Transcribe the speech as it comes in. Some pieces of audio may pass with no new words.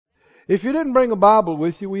If you didn't bring a Bible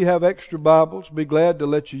with you, we have extra Bibles. Be glad to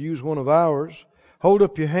let you use one of ours. Hold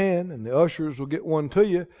up your hand and the ushers will get one to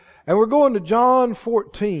you. And we're going to John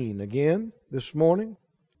 14 again this morning.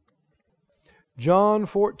 John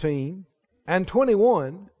 14 and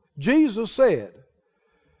 21. Jesus said,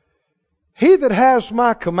 "He that has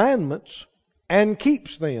my commandments and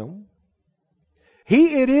keeps them,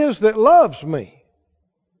 he it is that loves me.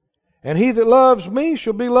 And he that loves me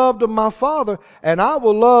shall be loved of my Father, and I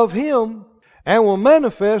will love him and will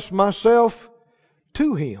manifest myself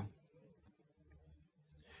to him."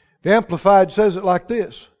 The Amplified says it like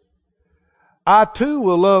this: "I too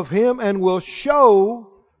will love him and will show,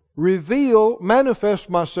 reveal, manifest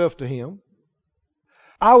myself to him.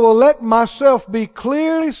 I will let myself be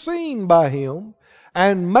clearly seen by him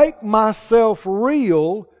and make myself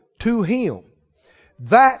real to him."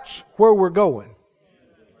 That's where we're going.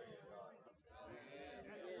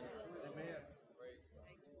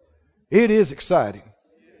 It is exciting.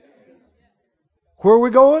 Where are we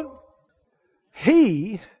going?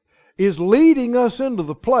 He is leading us into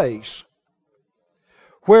the place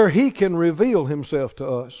where He can reveal Himself to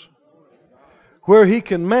us, where He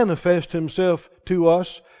can manifest Himself to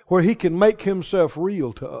us, where He can make Himself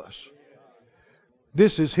real to us.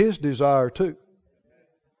 This is His desire too.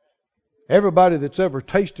 Everybody that's ever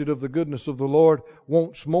tasted of the goodness of the Lord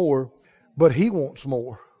wants more, but He wants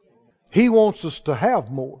more. He wants us to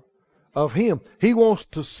have more of Him. He wants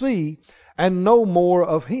to see and know more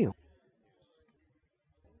of Him.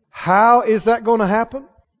 How is that going to happen?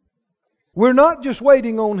 We're not just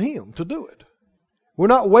waiting on Him to do it. We're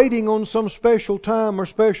not waiting on some special time or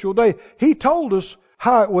special day. He told us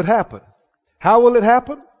how it would happen. How will it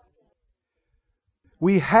happen?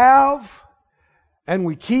 We have and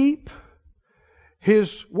we keep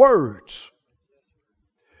His words.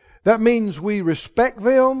 That means we respect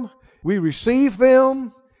them, we receive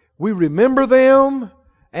them, we remember them,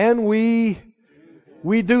 and we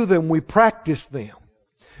do them, we practice them.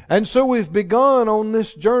 And so we've begun on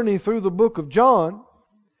this journey through the book of John,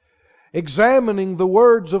 examining the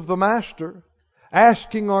words of the Master,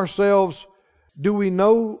 asking ourselves, do we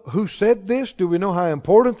know who said this? Do we know how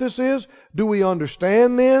important this is? Do we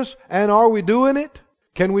understand this? And are we doing it?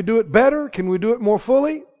 Can we do it better? Can we do it more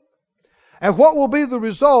fully? And what will be the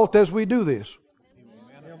result as we do this?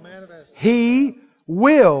 He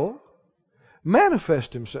will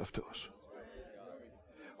manifest Himself to us.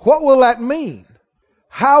 What will that mean?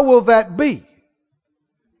 How will that be?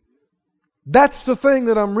 That's the thing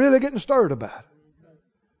that I'm really getting stirred about.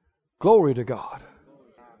 Glory to God.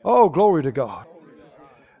 Oh, glory to God.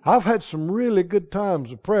 I've had some really good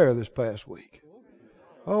times of prayer this past week.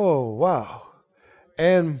 Oh, wow.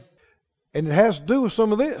 And it has to do with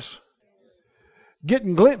some of this.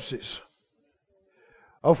 Getting glimpses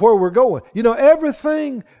of where we're going. You know,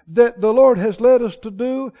 everything that the Lord has led us to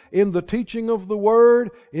do in the teaching of the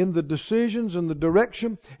Word, in the decisions and the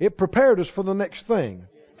direction, it prepared us for the next thing.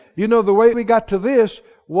 You know, the way we got to this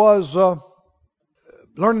was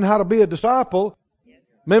learning how to be a disciple.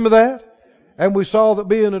 Remember that? And we saw that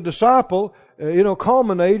being a disciple,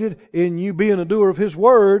 culminated in you being a doer of His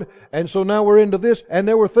Word. And so now we're into this. And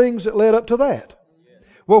there were things that led up to that.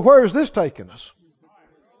 Well, where is this taking us?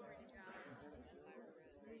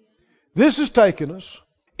 This is taking us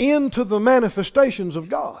into the manifestations of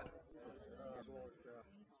God.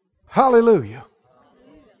 Hallelujah.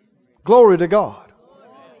 Glory to God.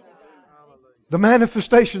 The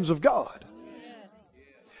manifestations of God.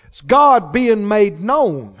 It's God being made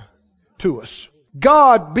known to us.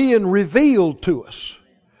 God being revealed to us.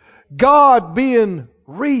 God being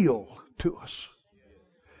real to us.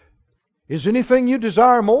 Is anything you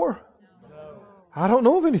desire more? I don't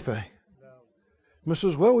know of anything. Someone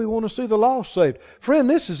says, well, we want to see the lost saved. Friend,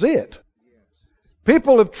 this is it.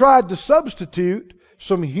 People have tried to substitute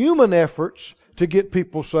some human efforts to get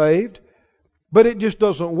people saved, but it just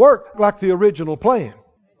doesn't work like the original plan.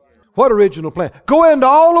 What original plan? Go into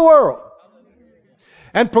all the world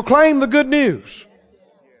and proclaim the good news.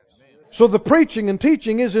 So the preaching and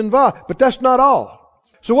teaching is involved, but that's not all.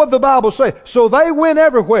 So what did the Bible say? So they went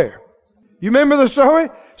everywhere. You remember the story?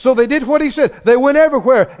 So they did what He said. They went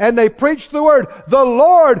everywhere and they preached the Word. The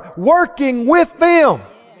Lord working with them.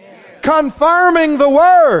 Confirming the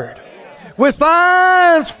Word. With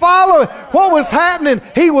signs following. What was happening?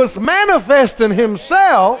 He was manifesting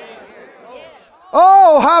Himself.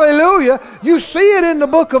 Oh, hallelujah. You see it in the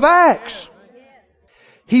book of Acts.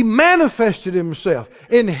 He manifested Himself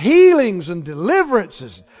in healings and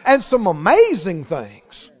deliverances and some amazing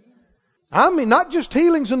things. I mean, not just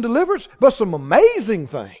healings and deliverance, but some amazing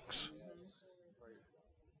things.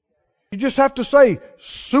 You just have to say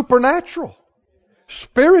supernatural,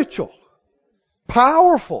 spiritual.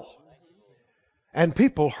 Powerful. And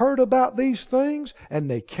people heard about these things,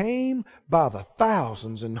 and they came by the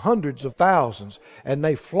thousands and hundreds of thousands, and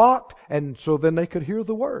they flocked, and so then they could hear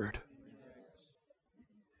the word.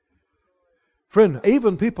 Friend,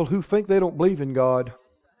 even people who think they don't believe in God,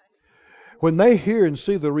 when they hear and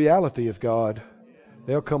see the reality of God,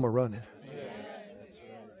 they'll come a-running.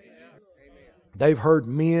 They've heard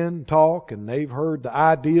men talk, and they've heard the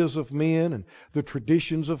ideas of men and the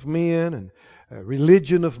traditions of men and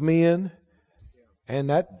religion of men. And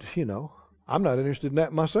that, I'm not interested in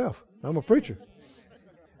that myself. I'm a preacher.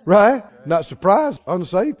 Right? Not surprised.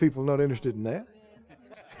 Unsaved people are not interested in that.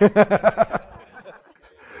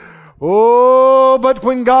 Oh, but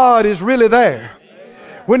when God is really there,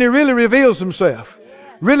 when He really reveals Himself,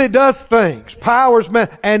 really does things, powers man,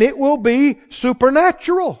 and it will be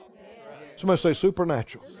supernatural. Somebody say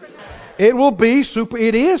supernatural. It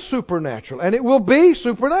is supernatural, and it will be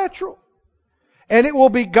supernatural. And it will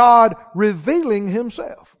be God revealing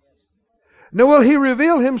Himself. Now, will He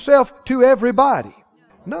reveal Himself to everybody?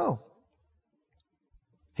 No.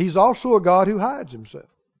 He's also a God who hides Himself.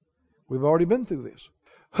 We've already been through this.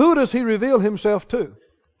 Who does He reveal Himself to?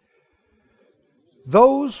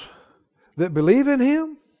 Those that believe in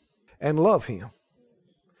Him and love Him.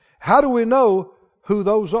 How do we know who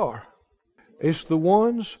those are? It's the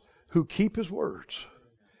ones who keep His words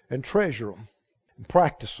and treasure them and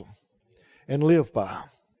practice them and live by them.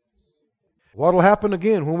 What will happen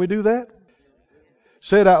again when we do that?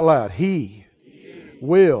 Say it out loud. He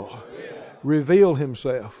will reveal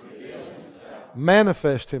Himself,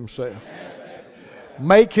 manifest Himself,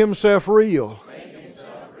 make Himself real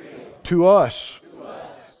to us,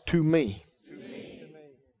 to me.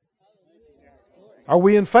 Are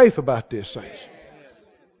we in faith about this, saints?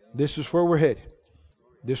 This is where we're headed.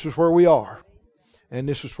 This is where we are. And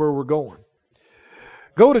this is where we're going.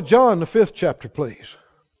 Go to John, the 5th chapter, please.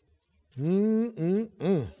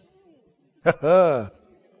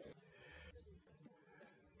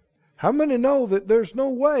 How many know that there's no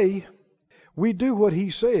way we do what He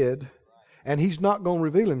said and He's not going to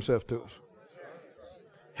reveal Himself to us?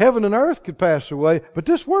 Heaven and earth could pass away, but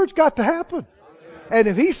this word's got to happen. And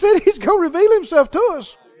if He said He's going to reveal Himself to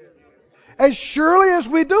us, as surely as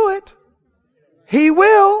we do it, He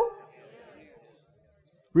will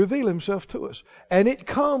reveal Himself to us. And it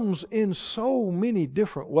comes in so many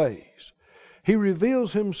different ways. He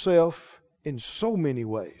reveals Himself in so many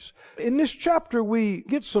ways. In this chapter, we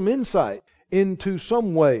get some insight into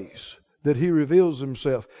some ways that He reveals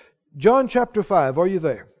Himself. John chapter 5, are you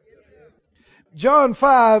there? John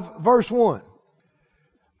 5, verse 1.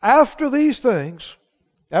 After these things,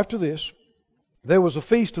 after this, there was a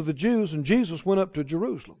feast of the Jews, and Jesus went up to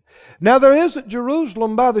Jerusalem. Now there is at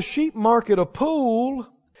Jerusalem by the sheep market a pool,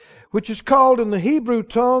 which is called in the Hebrew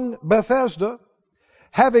tongue Bethesda,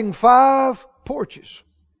 having 5 porches.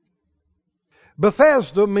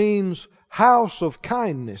 Bethesda means house of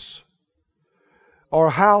kindness or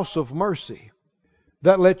house of mercy.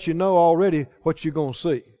 That lets you know already what you're going to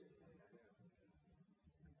see.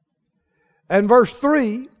 And verse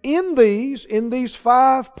 3, in these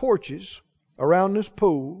 5 porches around this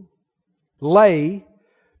pool, lay,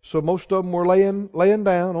 so most of them were laying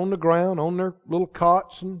down on the ground, on their little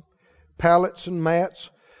cots and pallets and mats,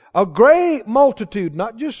 a great multitude,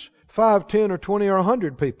 not just 5, 10, or 20, or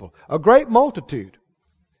 100 people, a great multitude,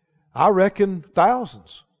 I reckon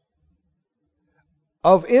thousands,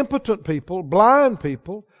 of impotent people, blind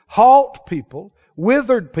people, halt people,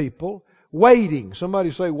 withered people, waiting.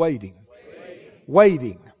 Somebody say waiting.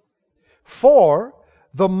 Waiting for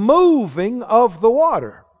the moving of the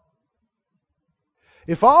water.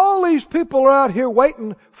 If all these people are out here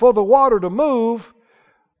waiting for the water to move,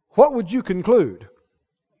 what would you conclude?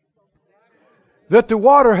 That the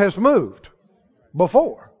water has moved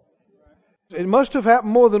before. It must have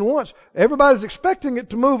happened more than once. Everybody's expecting it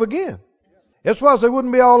to move again. That's why they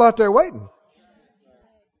wouldn't be all out there waiting.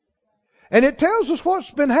 And it tells us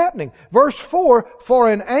what's been happening. Verse 4, for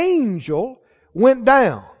an angel went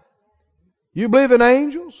down. You believe in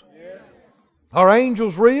angels? Yes. Are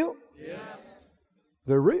angels real? Yes.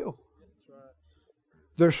 They're real.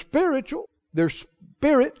 They're spiritual. They're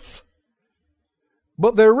spirits.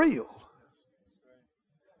 But they're real.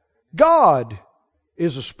 God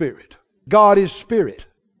is a spirit. God is spirit.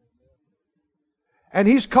 And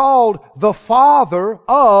He's called the Father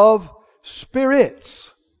of spirits.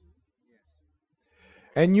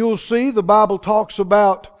 And you'll see the Bible talks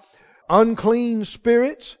about unclean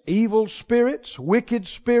spirits, evil spirits, wicked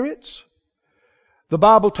spirits. The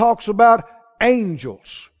Bible talks about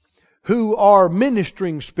angels who are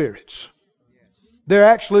ministering spirits. They're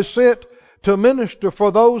actually sent to minister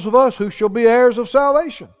for those of us who shall be heirs of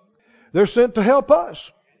salvation. They're sent to help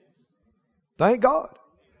us. Thank God.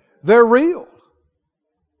 They're real.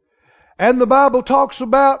 And the Bible talks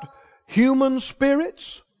about human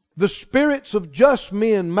spirits, the spirits of just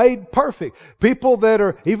men made perfect. People that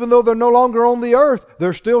are, even though they're no longer on the earth,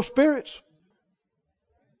 they're still spirits.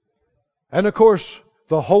 And of course,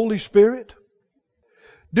 the Holy Spirit.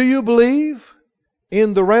 Do you believe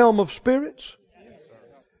in the realm of spirits?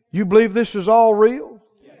 You believe this is all real?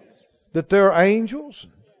 That there are angels,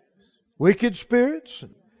 and wicked spirits,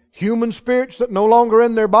 and human spirits that no longer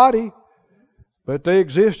in their body, but they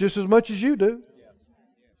exist just as much as you do.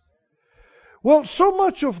 Well, so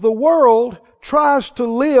much of the world tries to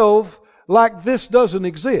live like this doesn't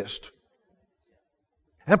exist.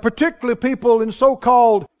 And particularly people in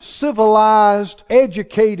so-called civilized,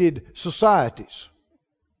 educated societies.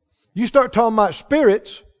 You start talking about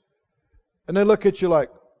spirits, and they look at you like,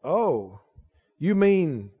 oh, you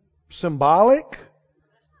mean symbolic?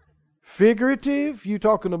 Figurative? You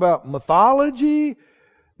talking about mythology?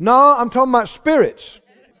 No, I'm talking about spirits.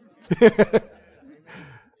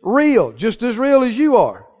 Real, just as real as you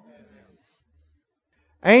are.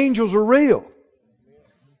 Angels are real.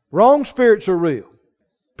 Wrong spirits are real.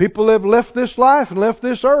 People have left this life and left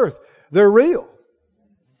this earth. They're real.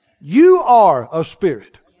 You are a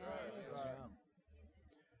spirit.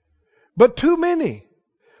 But too many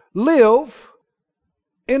live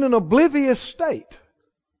in an oblivious state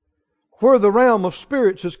where the realm of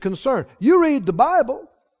spirits is concerned. You read the Bible,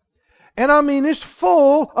 and I mean, it's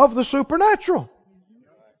full of the supernatural.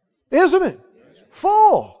 Isn't it?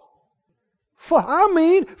 Full. I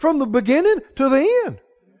mean, from the beginning to the end.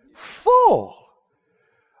 Full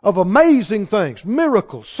of amazing things,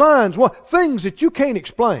 miracles, signs, things that you can't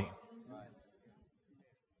explain.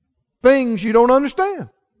 Things you don't understand.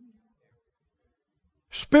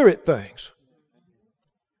 Spirit things.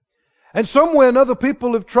 And somewhere and other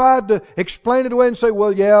people have tried to explain it away and say,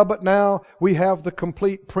 well, yeah, but now we have the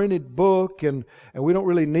complete printed book and we don't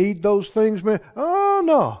really need those things, man. Oh,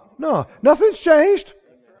 no. Nothing's changed.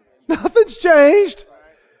 Nothing's changed.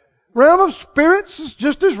 Realm of spirits is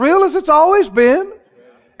just as real as it's always been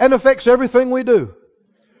and affects everything we do,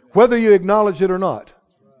 whether you acknowledge it or not.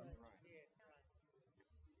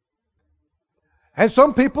 And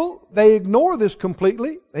some people, they ignore this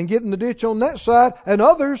completely and get in the ditch on that side. And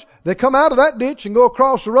others, they come out of that ditch and go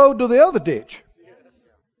across the road to the other ditch.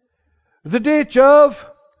 The ditch of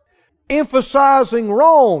emphasizing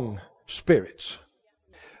wrong spirits.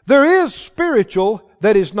 There is spiritual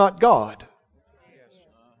that is not God.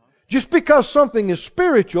 Just because something is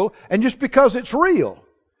spiritual and just because it's real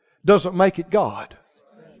doesn't make it God.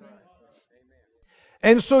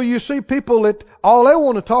 And so you see people that all they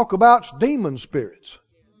want to talk about is demon spirits.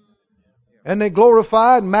 And they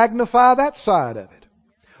glorify and magnify that side of it.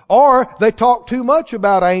 Or they talk too much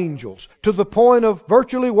about angels to the point of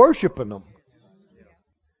virtually worshiping them.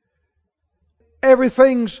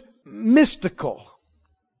 Everything's mystical.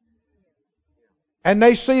 And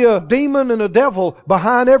they see a demon and a devil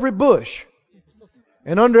behind every bush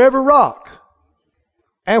and under every rock.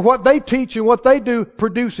 And what they teach and what they do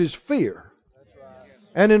produces fear.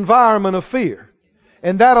 An environment of fear.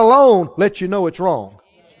 And that alone lets you know it's wrong.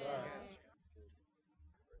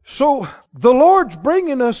 So the Lord's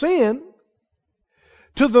bringing us in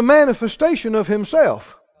to the manifestation of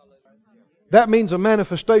Himself. That means a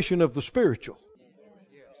manifestation of the spiritual.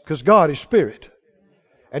 Because God is Spirit.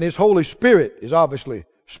 And His Holy Spirit is obviously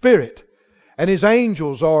Spirit. And His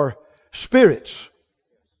angels are spirits.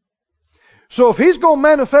 So if He's going to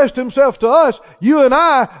manifest Himself to us, you and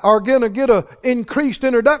I are going to get an increased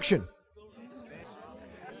introduction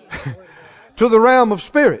to the realm of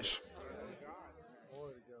spirits.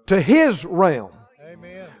 To His realm.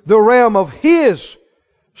 The realm of His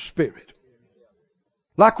Spirit.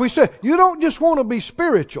 Like we said, you don't just want to be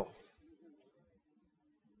spiritual.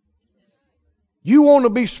 You want to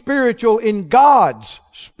be spiritual in God's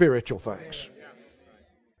spiritual things.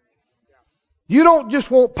 You don't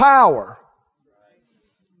just want power.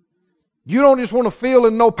 You don't just want to feel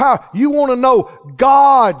and know power. You want to know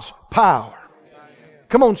God's power.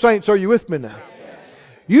 Come on, saints, are you with me now?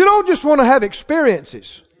 You don't just want to have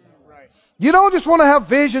experiences. You don't just want to have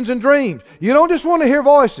visions and dreams. You don't just want to hear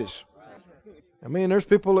voices. I mean, there's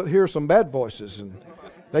people that hear some bad voices and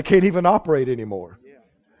they can't even operate anymore.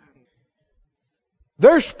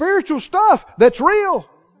 There's spiritual stuff that's real,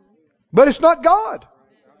 but it's not God.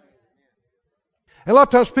 And a lot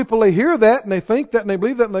of times people, they hear that and they think that and they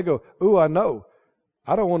believe that and they go, ooh, I know.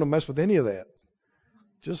 I don't want to mess with any of that.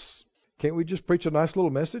 Can't we just preach a nice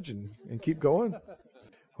little message and keep going?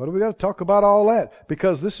 What do we got to talk about all that?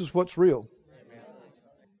 Because this is what's real.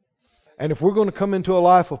 And if we're going to come into a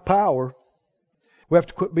life of power, we have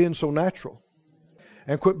to quit being so natural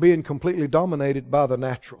and quit being completely dominated by the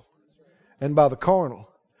natural and by the carnal.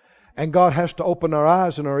 And God has to open our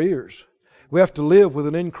eyes and our ears. We have to live with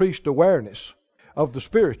an increased awareness of the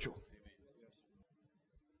spiritual.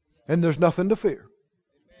 And there's nothing to fear.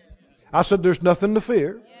 I said there's nothing to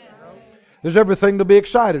fear. There's everything to be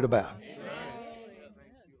excited about.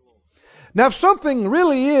 Now, if something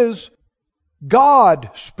really is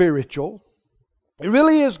God spiritual, it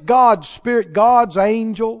really is God's spirit, God's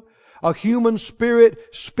angel, a human spirit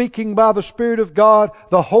speaking by the Spirit of God,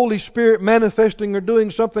 the Holy Spirit manifesting or doing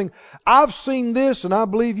something. I've seen this, and I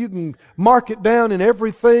believe you can mark it down in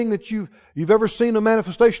everything that you've ever seen a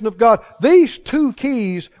manifestation of God. These two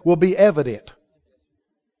keys will be evident.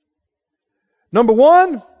 Number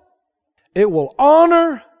one, it will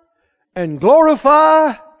honor and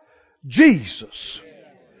glorify Jesus,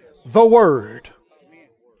 the Word.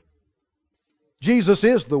 Jesus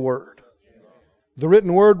is the Word. The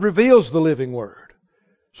written Word reveals the living Word.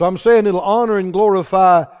 So I'm saying it'll honor and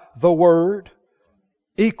glorify the Word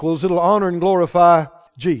equals it'll honor and glorify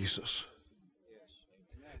Jesus.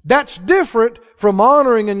 That's different from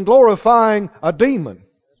honoring and glorifying a demon.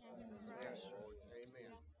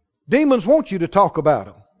 Demons want you to talk about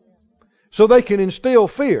them so they can instill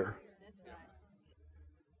fear.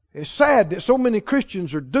 It's sad that so many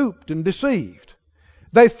Christians are duped and deceived.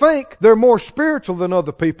 They think they're more spiritual than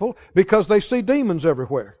other people because they see demons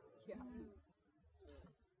everywhere.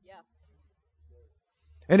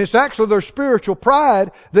 And it's actually their spiritual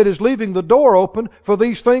pride that is leaving the door open for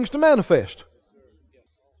these things to manifest.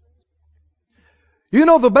 You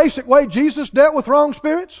know the basic way Jesus dealt with wrong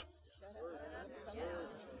spirits?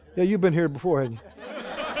 Yeah, you've been here before, haven't you?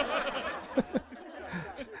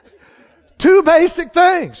 Two basic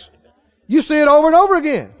things. You see it over and over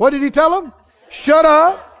again. What did he tell them? Shut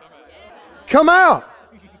up. Come out.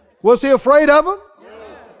 Was he afraid of them?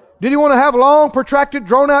 Did he want to have long, protracted,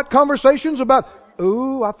 drawn-out conversations about,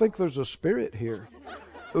 ooh, I think there's a spirit here.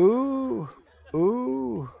 Ooh,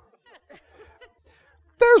 ooh.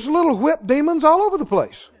 There's little whip demons all over the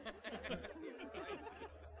place.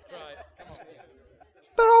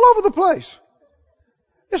 They're all over the place.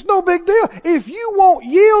 It's no big deal. If you won't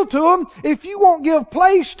yield to them, if you won't give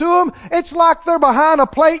place to them, it's like they're behind a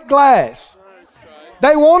plate glass.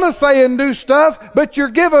 They want to say and do stuff, but you're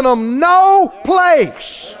giving them no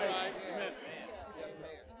place.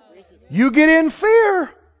 You get in fear.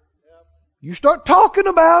 You start talking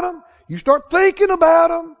about them. You start thinking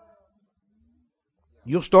about them.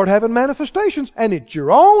 You'll start having manifestations, and it's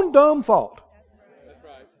your own dumb fault.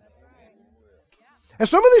 And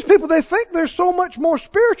some of these people, they think they're so much more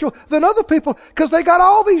spiritual than other people because they got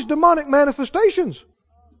all these demonic manifestations.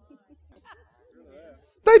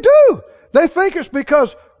 They do. They think it's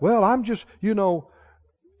because, well, I'm just,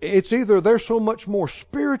 it's either they're so much more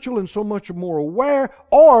spiritual and so much more aware,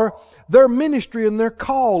 or their ministry and their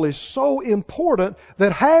call is so important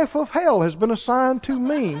that half of hell has been assigned to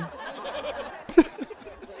me.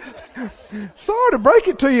 Sorry to break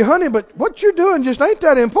it to you, honey, but what you're doing just ain't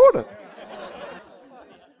that important.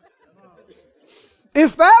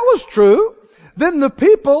 If that was true, then the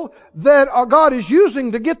people that God is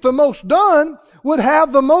using to get the most done would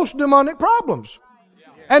have the most demonic problems.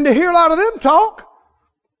 And to hear a lot of them talk,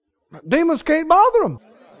 demons can't bother them.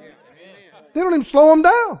 They don't even slow them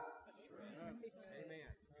down.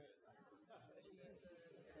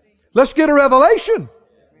 Let's get a revelation.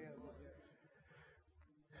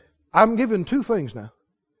 I'm giving two things now.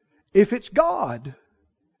 If it's God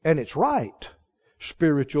and it's right,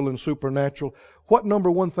 spiritual and supernatural, what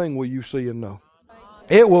number one thing will you see and know?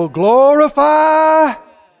 It will glorify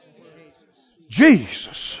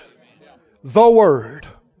Jesus, the Word.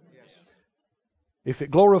 If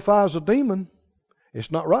it glorifies a demon,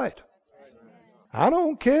 it's not right. I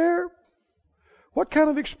don't care what kind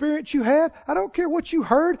of experience you had. I don't care what you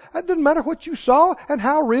heard. It doesn't matter what you saw and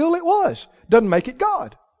how real it was. Doesn't make it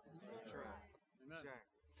God.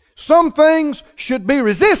 Some things should be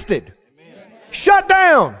resisted, shut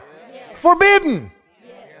down, forbidden.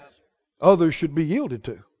 Others should be yielded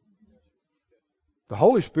to. The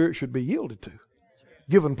Holy Spirit should be yielded to,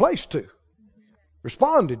 given place to,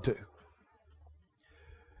 responded to.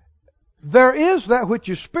 There is that which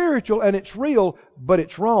is spiritual and it's real, but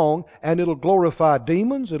it's wrong, and it'll glorify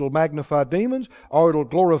demons, it'll magnify demons, or it'll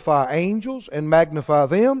glorify angels and magnify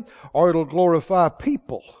them, or it'll glorify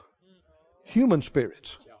people, human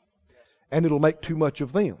spirits, and it'll make too much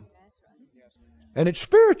of them. And it's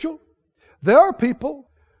spiritual. There are people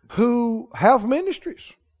who have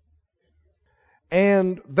ministries,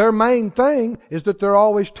 And their main thing is that they're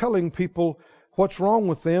always telling people what's wrong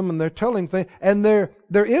with them, and they're telling things. And there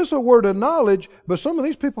is a word of knowledge, but some of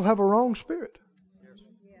these people have a wrong spirit.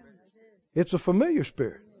 It's a familiar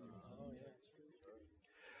spirit.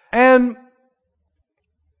 And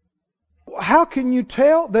how can you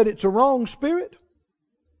tell that it's a wrong spirit?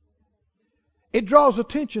 It draws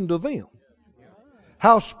attention to them.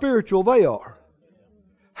 How spiritual they are.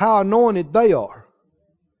 How anointed they are.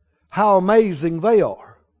 How amazing they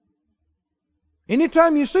are.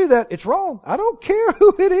 Anytime you see that, it's wrong. I don't care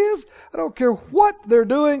who it is. I don't care what they're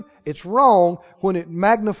doing. It's wrong when it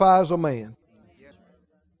magnifies a man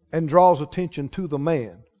and draws attention to the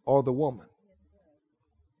man or the woman.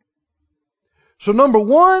 So number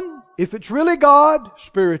one, if it's really God,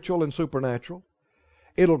 spiritual and supernatural,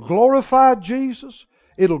 it'll glorify Jesus.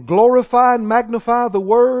 It'll glorify and magnify the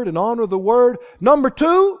Word and honor the Word. Number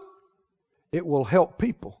two, it will help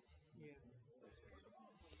people.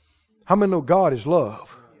 How many know God is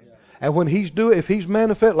love? And when if He's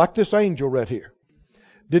manifest, like this angel right here.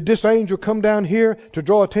 Did this angel come down here to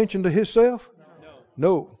draw attention to himself?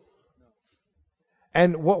 No.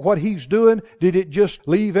 And what He's doing, did it just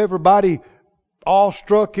leave everybody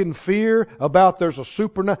awestruck in fear about there's a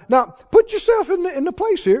supernatural? Now, put yourself in the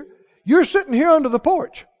place here. You're sitting here under the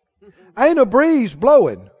porch. Ain't a breeze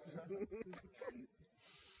blowing.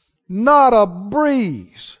 Not a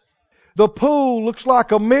breeze. The pool looks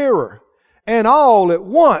like a mirror. And all at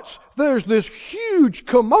once, there's this huge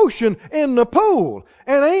commotion in the pool.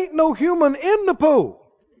 And ain't no human in the pool.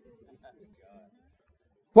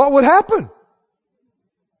 What would happen?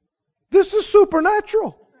 This is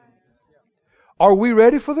supernatural. Are we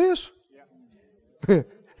ready for this?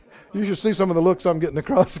 You should see some of the looks I'm getting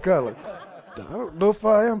across the crowd. I don't know if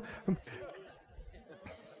I am.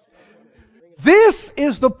 This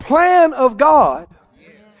is the plan of God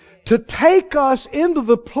to take us into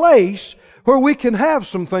the place where we can have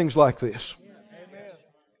some things like this.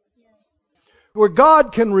 Where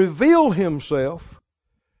God can reveal Himself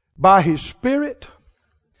by His Spirit,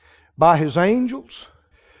 by His angels,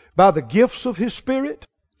 by the gifts of His Spirit,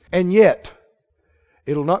 and yet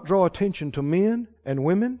it'll not draw attention to men and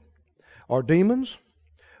women or demons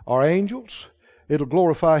or angels. It'll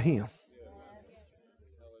glorify Him.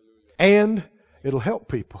 And it'll help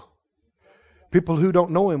people. People who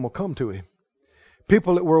don't know Him will come to Him.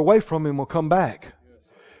 People that were away from Him will come back.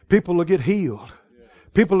 People will get healed.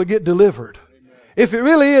 People will get delivered. If it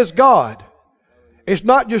really is God, it's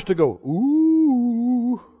not just to go,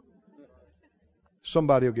 ooh.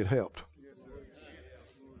 Somebody will get helped.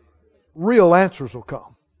 Real answers will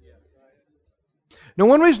come. Now,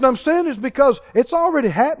 one reason I'm saying is because it's already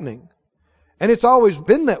happening, and it's always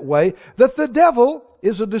been that way, that the devil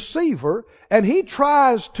is a deceiver, and he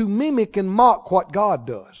tries to mimic and mock what God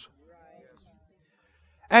does.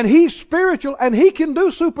 And he's spiritual, and he can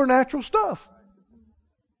do supernatural stuff.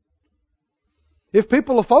 If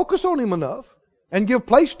people will focus on him enough and give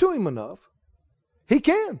place to him enough, he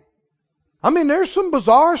can. I mean, there's some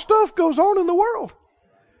bizarre stuff goes on in the world.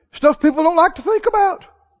 Stuff people don't like to think about.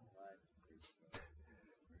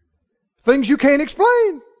 Things you can't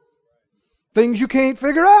explain. Things you can't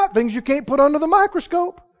figure out. Things you can't put under the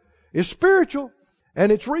microscope. It's spiritual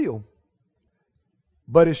and it's real.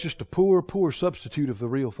 But it's just a poor, poor substitute of the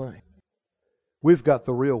real thing. We've got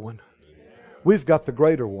the real one. We've got the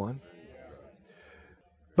greater one.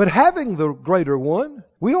 But having the greater one,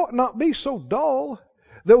 we ought not be so dull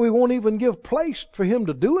that we won't even give place for Him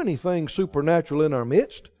to do anything supernatural in our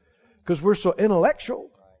midst, because we're so intellectual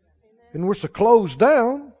and we're so closed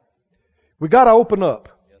down. We got to open up.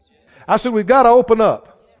 I said we've got to open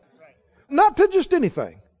up. Not to just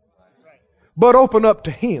anything, but open up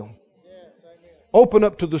to Him. Open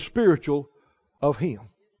up to the spiritual of Him.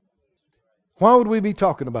 Why would we be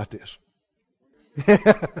talking about this?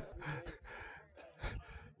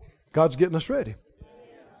 God's getting us ready.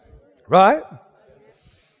 Right?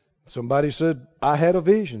 Somebody said, I had a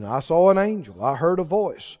vision. I saw an angel. I heard a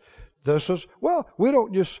voice. This is, well, we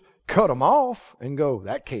don't just cut them off and go,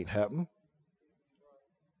 that can't happen.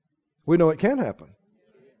 We know it can happen.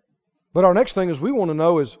 But our next thing is we want to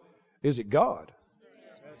know is it God?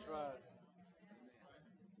 That's right.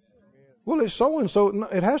 Well, it's so-and-so.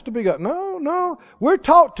 It has to be God. No. We're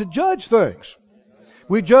taught to judge things.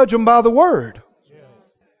 We judge them by the Word.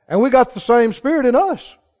 And we got the same Spirit in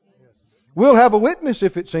us. We'll have a witness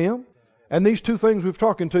if it's Him. And these two things we've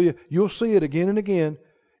talking to you, you'll see it again and again.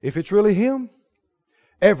 If it's really Him,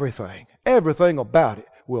 everything about it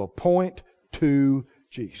will point to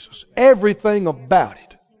Jesus. Everything about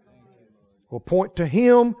it will point to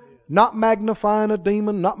Him, not magnifying a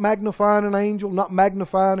demon, not magnifying an angel, not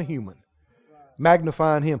magnifying a human.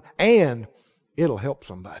 magnifying Him, and it'll help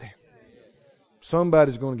somebody.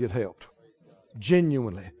 Somebody's going to get helped.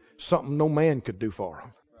 Genuinely. Something no man could do for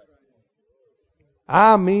them.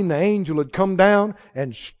 I mean, the angel would come down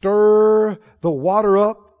and stir the water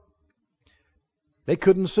up. They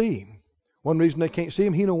couldn't see Him. One reason they can't see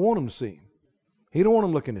Him, He don't want them to see Him. He don't want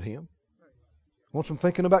them looking at Him. He wants them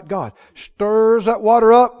thinking about God. Stirs that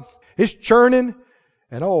water up. It's churning.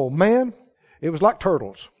 And oh man, it was like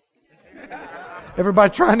turtles.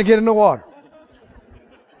 Everybody trying to get in the water.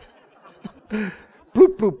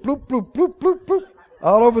 Bloop, bloop, bloop, bloop, bloop, bloop, bloop.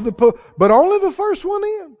 All over the pool. But only the first one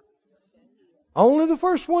in. Only the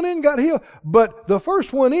first one in got healed. But the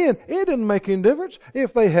first one in, it didn't make any difference.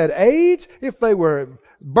 If they had AIDS, if they were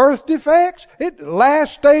birth defects,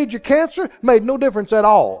 last stage of cancer, made no difference at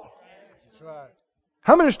all. That's right.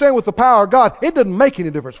 How many understand with the power of God, it doesn't make any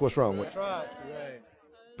difference what's wrong with it? Right.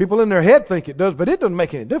 People in their head think it does, but it doesn't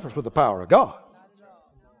make any difference with the power of God.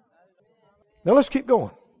 Now let's keep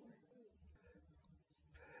going.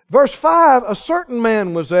 Verse 5, a certain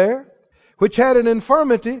man was there, which had an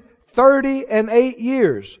infirmity 38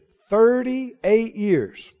 years. 38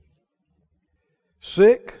 years.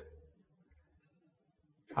 Sick.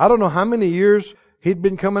 I don't know how many years he'd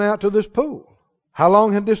been coming out to this pool. How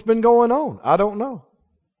long had this been going on? I don't know.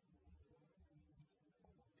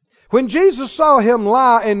 When Jesus saw him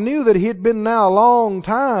lie and knew that he had been now a long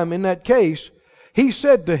time in that case, He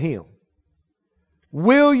said to him,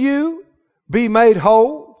 "Will you be made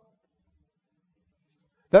whole?"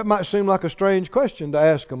 That might seem like a strange question to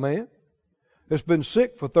ask a man that's been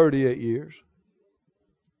sick for 38 years.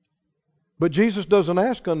 But Jesus doesn't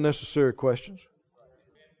ask unnecessary questions.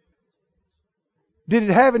 Did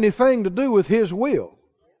it have anything to do with His will?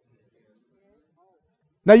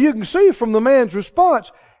 Now you can see from the man's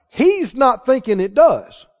response, he's not thinking it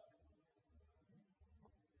does.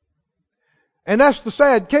 And that's the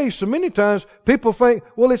sad case. So many times people think,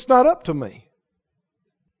 well, it's not up to me.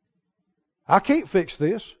 I can't fix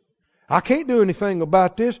this. I can't do anything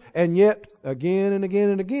about this. And yet, again and again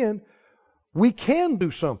and again, we can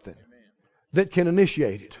do something that can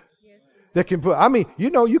initiate it. That can put,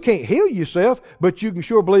 you can't heal yourself, but you can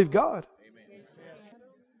sure believe God.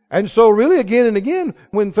 And so really again and again,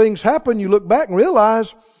 when things happen, you look back and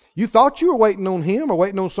realize you thought you were waiting on Him or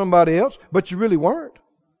waiting on somebody else, but you really weren't.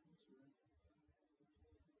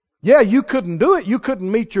 Yeah, you couldn't do it. You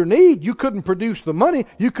couldn't meet your need. You couldn't produce the money.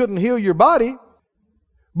 You couldn't heal your body.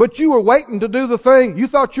 But you were waiting to do the thing. You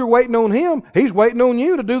thought you were waiting on Him. He's waiting on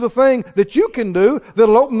you to do the thing that you can do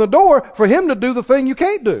that'll open the door for Him to do the thing you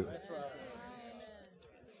can't do.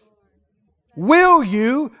 Will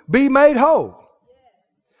you be made whole?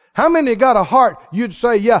 How many got a heart you'd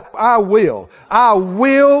say, yeah, I will. I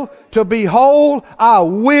will to be whole. I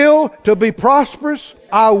will to be prosperous.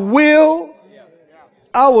 I will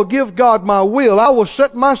give God my will. I will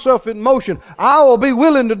set myself in motion. I will be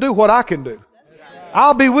willing to do what I can do.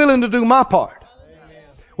 I'll be willing to do my part.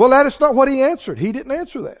 Well, that is not what he answered. He didn't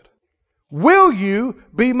answer that. Will you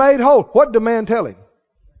be made whole? What did the man tell him?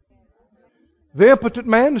 The impotent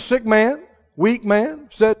man, the sick man, weak man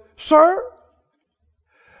said, "Sir,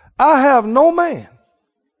 I have no man."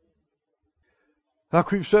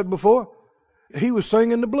 Like we've said before, he was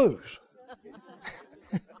singing the blues.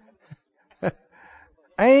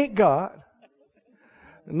 I ain't got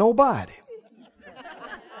nobody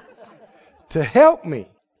to help me.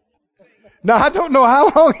 Now, I don't know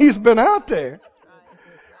how long he's been out there,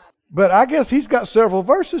 but I guess he's got several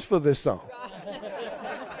verses for this song.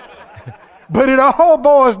 But it all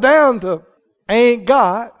boils down to, ain't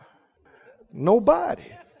got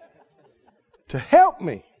nobody to help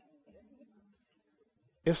me.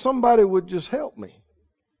 If somebody would just help me.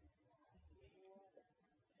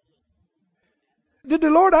 Did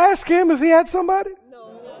the Lord ask him if he had somebody?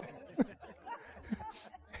 No.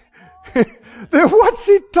 Then what's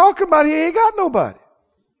he talking about? He ain't got nobody.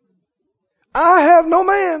 I have no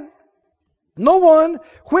man, no one,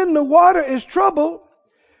 when the water is troubled,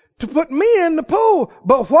 to put me in the pool,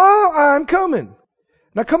 but while I'm coming.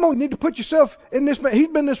 Now come on, you need to put yourself in this man. He's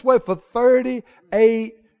been this way for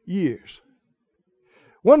 38 years.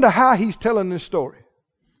 Wonder how he's telling this story.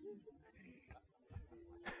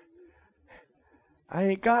 I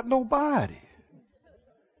ain't got nobody.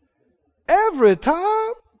 Every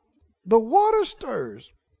time the water stirs,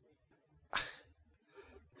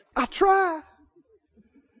 I try,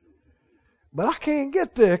 but I can't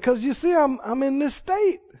get there because you see, I'm in this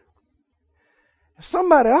state.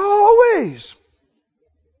 Somebody always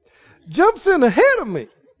jumps in ahead of me.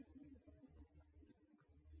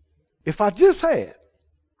 If I just had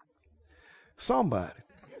somebody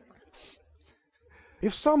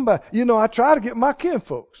If somebody, I try to get my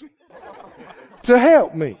kinfolks to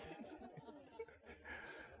help me.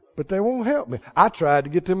 But they won't help me. I tried to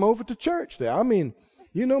get them over to church there. I mean,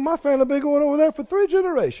 my family been going over there for 3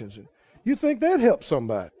 generations. And you think they'd help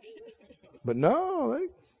somebody. But no,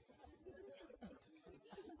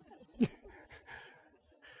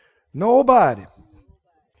 nobody.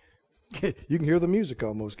 You can hear the music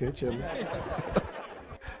almost, can't you?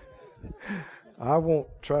 I won't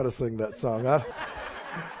try to sing that song.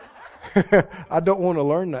 I don't want to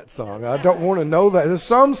learn that song. I don't want to know that. There's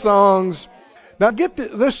some songs. Now get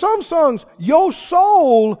this. There's some songs your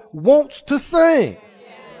soul wants to sing.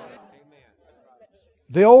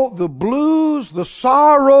 The blues, the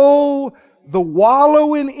sorrow, the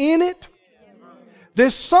wallowing in it.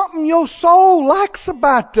 There's something your soul likes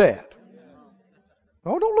about that.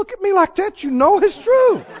 Oh, don't look at me like that. You know it's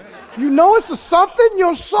true. You know it's something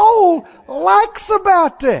your soul likes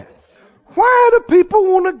about that. Why do people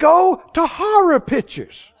want to go to horror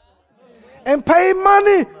pictures and pay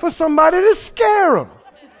money for somebody to scare them?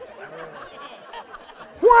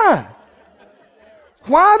 Why?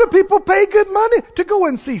 Why do people pay good money to go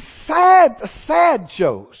and see sad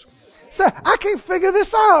shows? I can't figure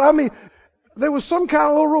this out. I mean, there was some kind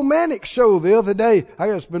of little romantic show the other day. I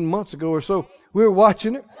guess it's been months ago or so. We were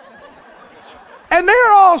watching it. And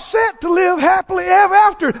they're all set to live happily ever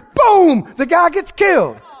after. Boom! The guy gets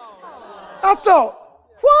killed. I thought,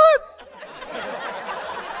 what?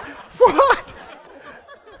 What?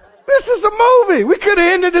 This is a movie. We could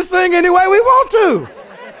have ended this thing any way we want to.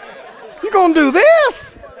 You're going to do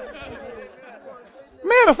this?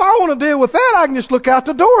 Man, if I want to deal with that, I can just look out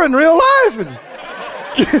the door in real life and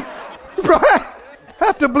right?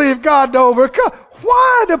 Have to believe God to overcome.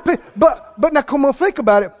 Why do people? But now come on, think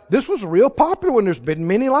about it. This was real popular when there's been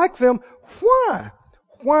many like them. Why?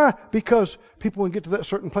 Why? Because people would get to that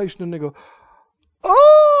certain place and then they go,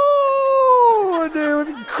 oh, they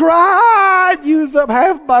would cry, use up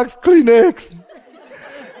half box Kleenex.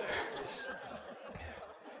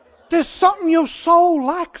 There's something your soul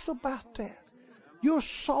likes about that. Your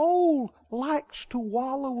soul likes to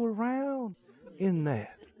wallow around in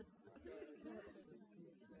that.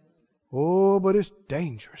 Oh, but it's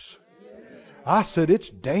dangerous. I said it's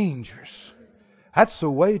dangerous. That's the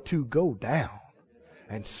way to go down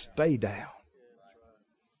and stay down.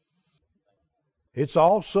 It's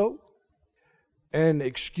also an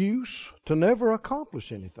excuse to never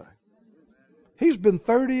accomplish anything. He's been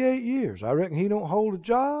 38 years. I reckon he don't hold a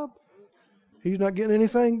job. He's not getting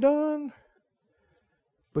anything done.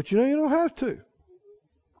 But you don't have to.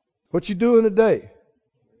 What you doing today?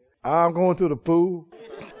 I'm going to the pool.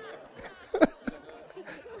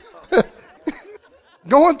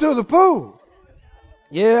 Going to the pool.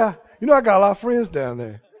 Yeah. I got a lot of friends down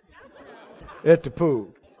there at the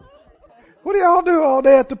pool. What do y'all do all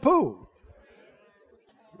day at the pool?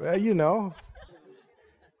 Well,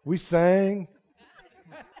 we sing.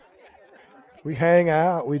 We hang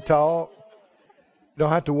out. We talk. Don't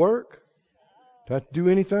have to work. Don't have to do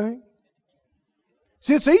anything.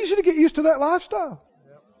 See, it's easy to get used to that lifestyle.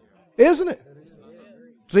 Isn't it?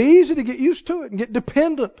 It's easy to get used to it and get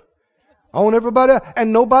dependent on everybody else.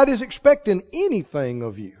 And nobody's expecting anything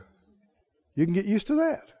of you. You can get used to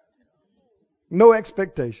that. No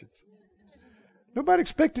expectations. Nobody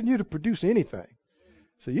expecting you to produce anything.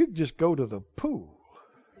 So you can just go to the pool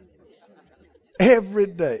every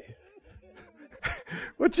day.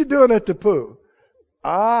 What you doing at the pool?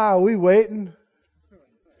 We waiting.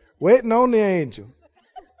 Waiting on the angel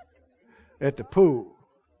at the pool.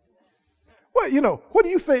 Well, what do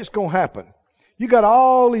you think is going to happen? You got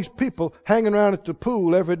all these people hanging around at the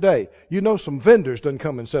pool every day. Some vendors done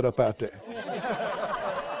come and set up out there.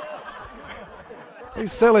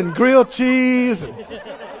 He's selling grilled cheese and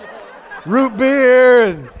root beer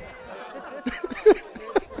and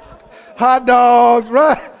hot dogs,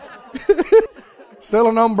 right?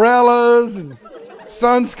 Selling umbrellas and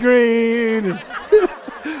sunscreen.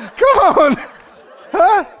 Come on.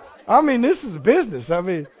 Huh? I mean, this is business.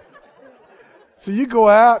 So you go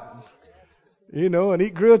out, and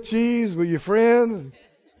eat grilled cheese with your friends and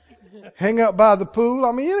hang out by the pool.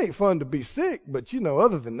 It ain't fun to be sick, but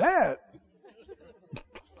other than that,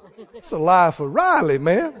 it's a life of Riley,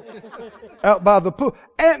 man. Out by the pool.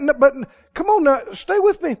 But come on now, stay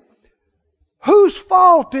with me. Whose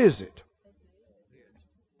fault is it?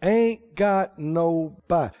 Ain't got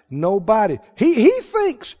nobody. Nobody. He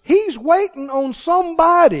thinks he's waiting on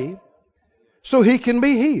somebody so he can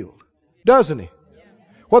be healed, doesn't he?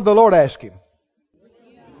 What did the Lord ask him?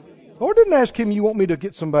 The Lord didn't ask him, you want me to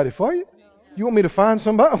get somebody for you? You want me to find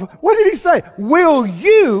somebody? What did he say? Will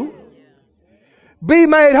you be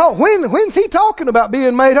made whole. When's he talking about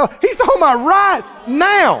being made whole? He's talking about right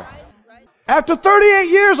now. After 38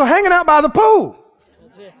 years of hanging out by the pool.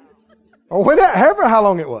 Or however how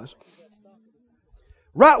long it was.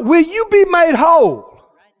 Right, will you be made whole?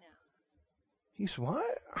 He said,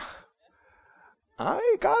 what? I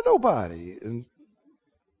ain't got nobody. And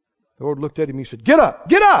the Lord looked at him, he said, get up,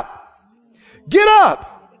 get up, get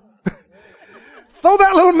up. Throw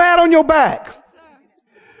that little mat on your back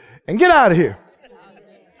and get out of here.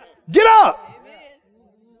 Get up.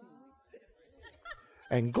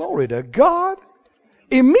 And glory to God,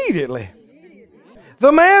 immediately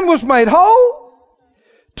the man was made whole,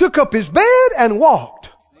 took up his bed and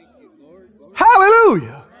walked.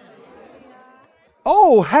 Hallelujah.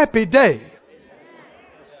 Oh, happy day.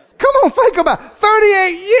 Come on, think about it.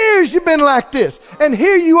 38 years you've been like this. And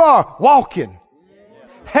here you are walking.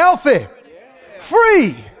 Healthy.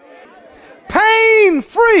 Free. Pain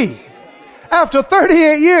free. After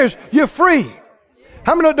 38 years, you're free.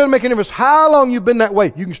 How many know it doesn't make any difference how long you've been that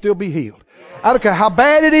way? You can still be healed. I don't care how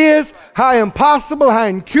bad it is, how impossible, how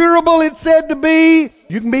incurable it's said to be.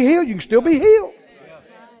 You can be healed. You can still be healed.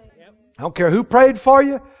 I don't care who prayed for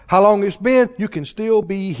you, how long it's been, you can still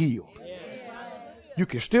be healed. You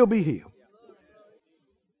can still be healed.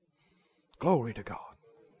 Glory to God.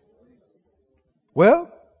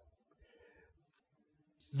 Well,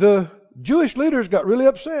 the Jewish leaders got really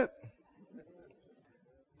upset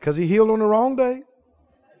because he healed on the wrong day.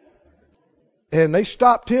 And they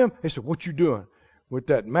stopped him. They said, what you doing with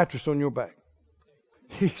that mattress on your back?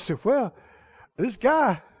 He said, well, this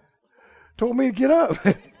guy told me to get up.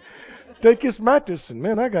 Take this mattress, and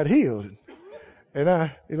man, I got healed. And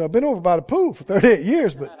I've been over by the pool for 38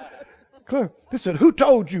 years, but they said, who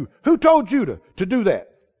told you? Who told you to do that?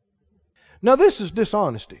 Now this is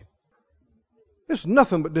dishonesty. This is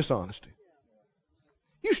nothing but dishonesty.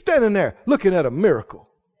 You standing there looking at a miracle,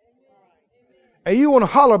 and you want to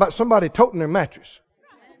holler about somebody toting their mattress.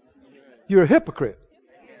 You're a hypocrite.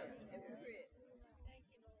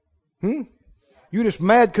 You just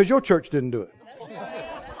mad because your church didn't do it.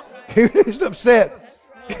 You're just upset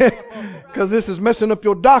because this is messing up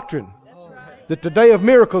your doctrine. That the day of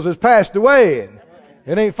miracles has passed away and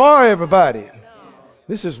it ain't for everybody.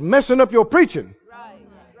 This is messing up your preaching.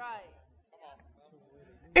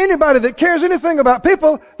 Anybody that cares anything about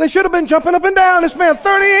people, they should have been jumping up and down. This man,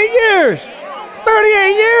 38 years.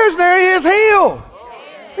 38 years, there he is healed.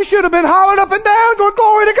 He should have been hollering up and down, going,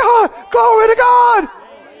 glory to God, glory to God.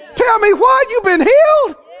 Tell me what, you've been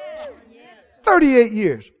healed? 38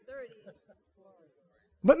 years.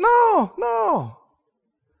 But no.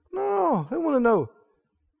 They want to know,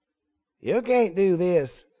 you can't do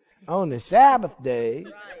this on the Sabbath day.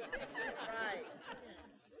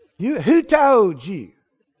 Who told you?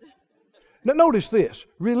 Now notice this.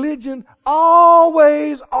 Religion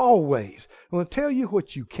always will tell you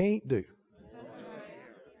what you can't do.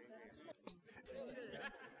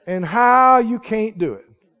 And how you can't do it.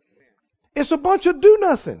 It's a bunch of do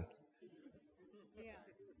nothing.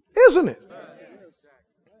 Isn't it?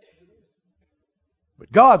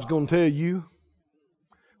 But God's going to tell you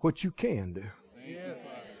what you can do.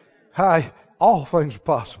 How all things are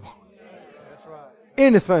possible.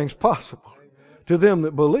 Anything's possible to them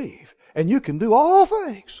that believe. And you can do all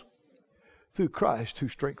things through Christ who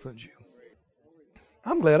strengthens you.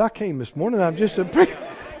 I'm glad I came this morning. I'm just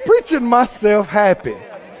preaching myself happy.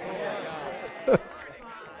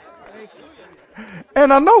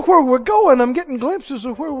 And I know where we're going. I'm getting glimpses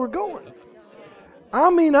of where we're going. I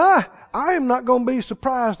mean, I am not going to be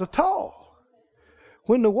surprised at all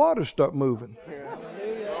when the waters start moving.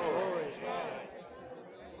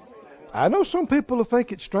 I know some people will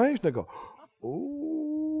think it's strange. They go,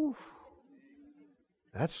 oh,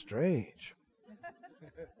 that's strange.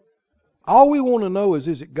 All we want to know is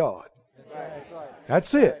it God?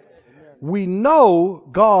 That's it. We know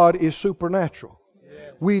God is supernatural.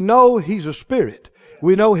 We know He's a spirit.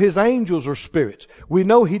 We know His angels are spirits. We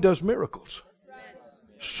know He does miracles.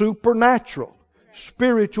 Supernatural,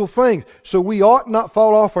 spiritual things. So we ought not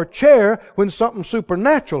fall off our chair when something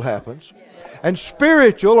supernatural happens. And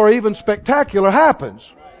spiritual or even spectacular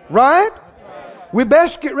happens. Right? We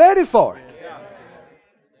best get ready for it.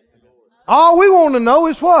 All we want to know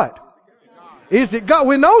is what? Is it God?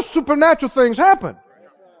 We know supernatural things happen.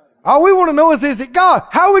 All we want to know is it God?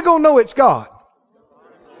 How are we going to know it's God?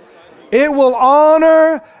 It will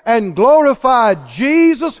honor and glorify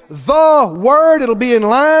Jesus, the Word. It'll be in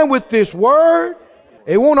line with this Word.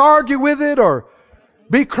 It won't argue with it or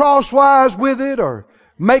be crosswise with it or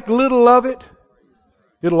make little of it.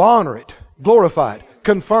 It'll honor it, glorify it,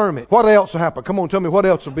 confirm it. What else will happen? Come on, tell me what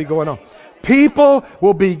else will be going on. People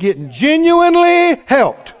will be getting genuinely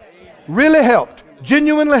helped. Really helped.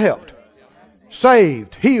 Genuinely helped.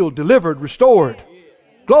 Saved, healed, delivered, restored.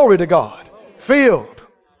 Glory to God. Filled.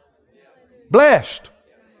 Blessed.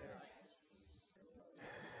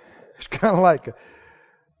 It's kind of like, I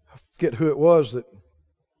forget who it was that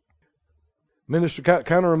minister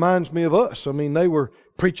kind of reminds me of us. I mean, they were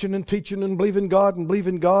preaching and teaching and believing God,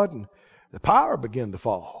 and the power began to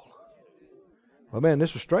fall. Well, man,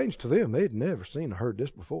 this was strange to them. They'd never seen or heard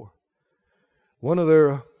this before. One of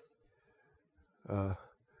their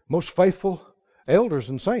most faithful elders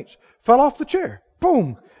and saints fell off the chair.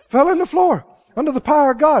 Boom! Fell in the floor under the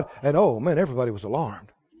power of God. And oh man, everybody was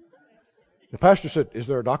alarmed. The pastor said, "Is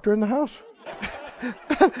there a doctor in the house?"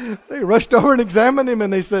 They rushed over and examined him,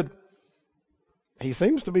 and they said, "He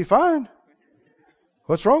seems to be fine.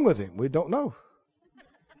 What's wrong with him? We don't know."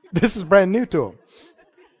 This is brand new to him.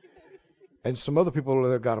 And some other people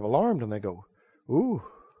there got alarmed, and they go, "Ooh,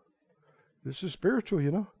 this is spiritual,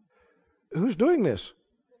 you know. Who's doing this?"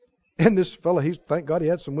 And this fella, thank God he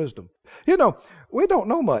had some wisdom. You know, we don't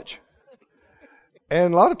know much.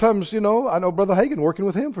 And a lot of times, you know, I know Brother Hagin, working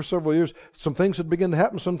with him for several years, some things would begin to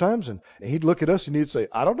happen sometimes, and he'd look at us and he'd say,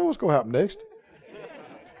 "I don't know what's going to happen next."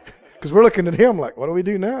 Because we're looking at him like, "What do we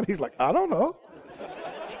do now?" And he's like, "I don't know."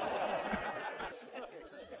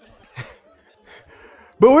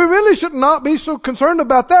 But we really should not be so concerned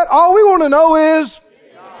about that. All we want to know is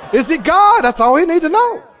it God? That's all we need to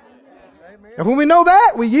know. And when we know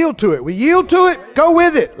that, we yield to it. We yield to it, go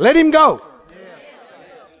with it, let Him go.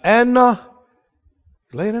 And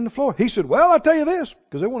lay it in the floor. He said, "Well, I'll tell you this,"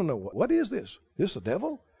 because they want to know, what is this? Is this the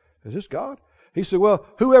devil? Is this God? He said, "Well,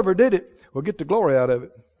 whoever did it will get the glory out of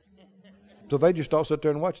it." So they just all sat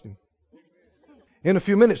there and watched him. In a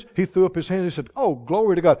few minutes, he threw up his hands and he said, "Oh,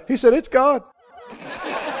 glory to God." He said, "It's God."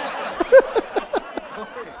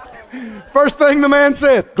 First thing the man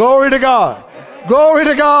said, "Glory to God. Glory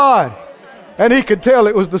to God." And he could tell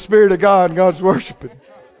it was the Spirit of God and God's worshiping.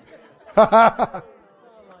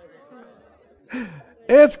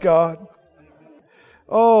 It's God.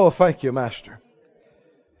 Oh, thank you, Master.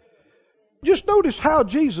 Just notice how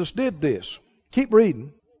Jesus did this. Keep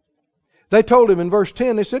reading. They told him in verse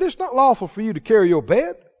 10, they said, "It's not lawful for you to carry your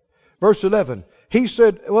bed." Verse 11, he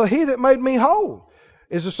said, "Well, he that made me whole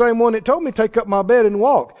is the same one that told me, take up my bed and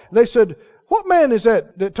walk." They said, "What man is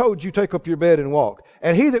that told you take up your bed and walk?"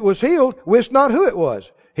 And he that was healed wist not who it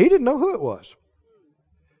was. He didn't know who it was.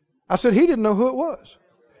 I said, he didn't know who it was.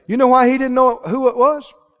 You know why he didn't know who it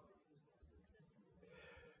was?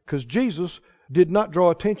 Because Jesus did not draw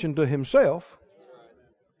attention to himself.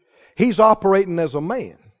 He's operating as a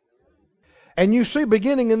man. And you see,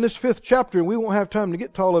 beginning in this 5th chapter, and we won't have time to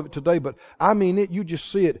get to all of it today, but I mean it, you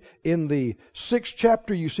just see it in the 6th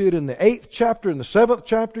chapter, you see it in the 8th chapter, in the 7th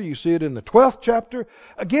chapter, you see it in the 12th chapter.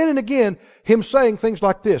 Again and again, him saying things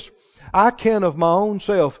like this, "I can of my own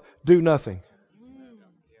self do nothing."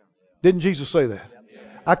 Didn't Jesus say that?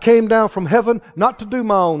 "I came down from heaven not to do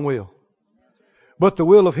my own will, but the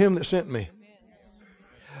will of Him that sent me.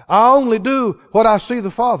 I only do what I see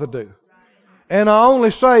the Father do. And I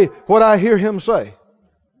only say what I hear Him say."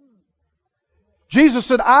 Jesus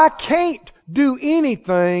said, "I can't do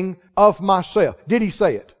anything of myself." Did He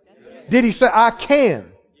say it? Did He say, "I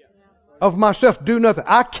can of myself do nothing"?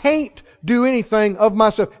 I can't do anything of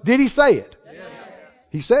myself. Did He say it?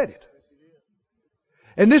 He said it.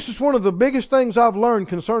 And this is one of the biggest things I've learned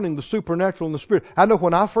concerning the supernatural and the Spirit. I know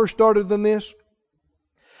when I first started in this,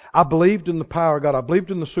 I believed in the power of God. I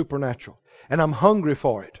believed in the supernatural. And I'm hungry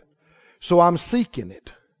for it. So I'm seeking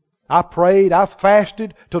it. I prayed, I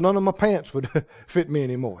fasted till none of my pants would fit me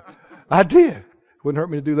anymore. I did. Wouldn't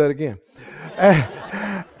hurt me to do that again.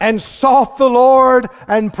 And sought the Lord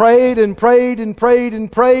and prayed and prayed and prayed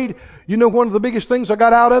and prayed. You know one of the biggest things I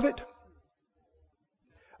got out of it?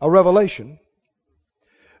 A revelation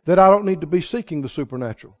that I don't need to be seeking the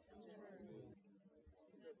supernatural.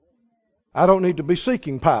 I don't need to be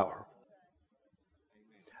seeking power.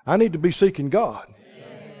 I need to be seeking God.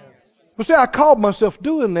 Well, see, I called myself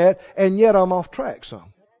doing that, and yet I'm off track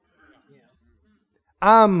some.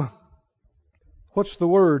 I'm, what's the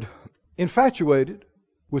word? Infatuated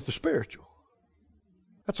with the spiritual.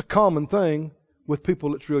 That's a common thing with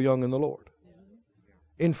people that's real young in the Lord.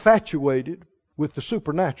 Infatuated with the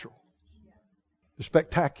supernatural. The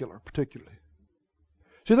spectacular, particularly.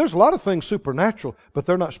 See, there's a lot of things supernatural, but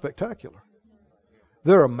they're not spectacular.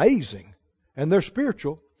 They're amazing, and they're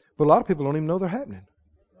spiritual, but a lot of people don't even know they're happening.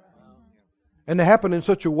 And they happen in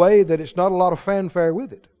such a way that it's not a lot of fanfare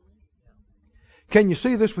with it. Can you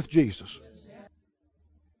see this with Jesus?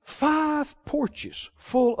 5 porches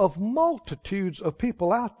full of multitudes of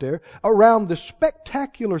people out there around this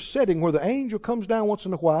spectacular setting where the angel comes down once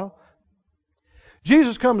in a while.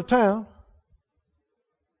 Jesus comes to town.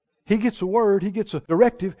 He gets a word. He gets a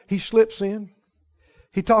directive. He slips in.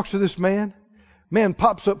 He talks to this man. Man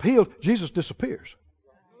pops up healed. Jesus disappears.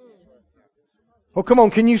 Oh, come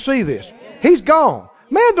on. Can you see this? He's gone.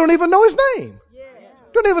 Man don't even know his name.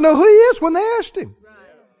 Don't even know who he is when they asked him.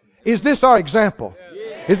 Is this our example?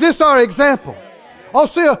 Is this our example? Oh,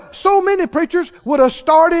 see, so many preachers would have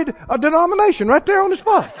started a denomination right there on the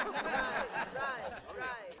spot.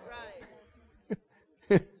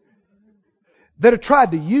 That have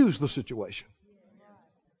tried to use the situation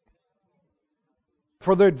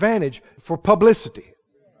for their advantage, for publicity.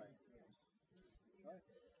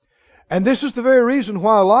 And this is the very reason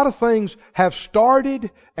why a lot of things have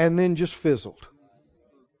started and then just fizzled.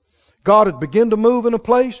 God would begin to move in a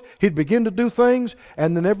place, He'd begin to do things,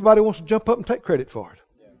 and then everybody wants to jump up and take credit for it.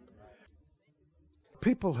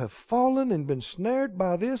 People have fallen and been snared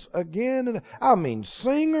by this again. And I mean,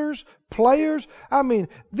 singers, players. I mean,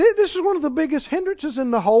 this is one of the biggest hindrances in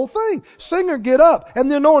the whole thing. Singer get up and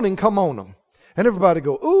the anointing come on them. And everybody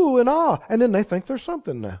go, ooh and ah. And then they think there's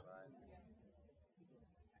something now.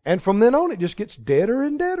 And from then on, it just gets deader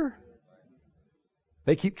and deader.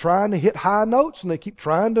 They keep trying to hit high notes and they keep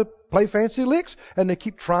trying to play fancy licks and they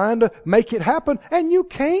keep trying to make it happen. And you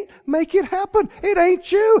can't make it happen. It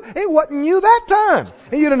ain't you. It wasn't you that time.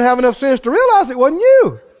 And you didn't have enough sense to realize it wasn't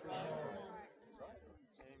you.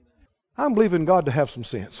 I'm believing God to have some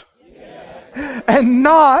sense. And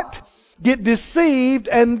not get deceived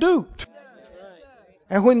and duped.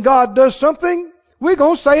 And when God does something, we're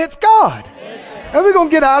going to say it's God. And we're going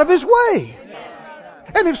to get out of His way.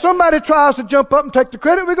 And if somebody tries to jump up and take the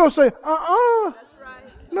credit, we're going to say,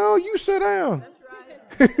 no, you sit down.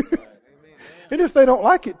 And if they don't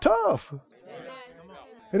like it, tough.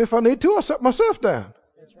 And if I need to, I'll set myself down.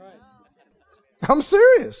 I'm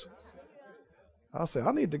serious. I'll say,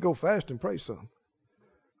 I need to go fast and pray some.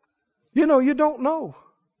 You know, you don't know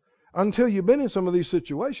until you've been in some of these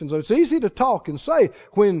situations. It's easy to talk and say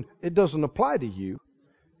when it doesn't apply to you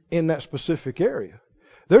in that specific area.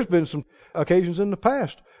 There's been some occasions in the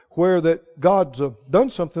past where that God's done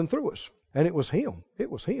something through us. And it was Him. It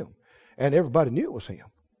was Him. And everybody knew it was Him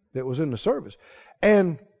that was in the service.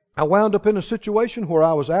 And I wound up in a situation where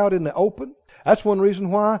I was out in the open. That's one reason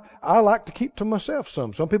why I like to keep to myself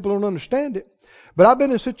some. Some people don't understand it. But I've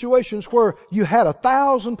been in situations where you had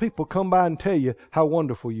 1,000 people come by and tell you how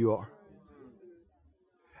wonderful you are.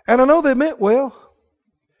 And I know they meant well.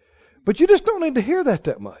 But you just don't need to hear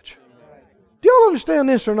that much. Do y'all understand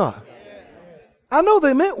this or not? I know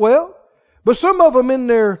they meant well, but some of them in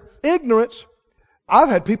their ignorance, I've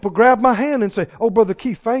had people grab my hand and say, oh, Brother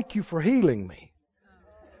Keith, thank you for healing me.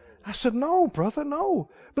 I said, no, brother,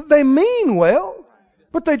 no. But they mean well,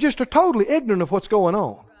 but they just are totally ignorant of what's going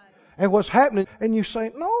on and what's happening. And you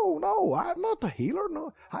say, no, I'm not the healer.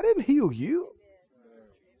 No, I didn't heal you.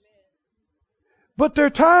 But there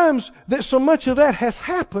are times that so much of that has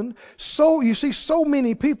happened. So you see so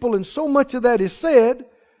many people and so much of that is said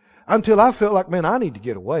until I felt like, man, I need to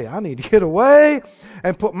get away. I need to get away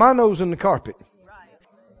and put my nose in the carpet.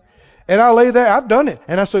 And I lay there. I've done it.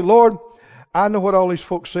 And I say, Lord, I know what all these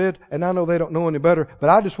folks said and I know they don't know any better, but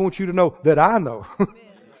I just want you to know that I know.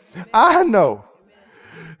 I know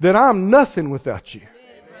that I'm nothing without you.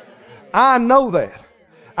 I know that.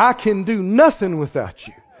 I can do nothing without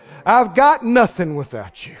you. I've got nothing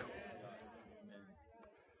without you.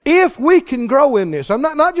 If we can grow in this, I'm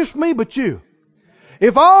not just me, but you.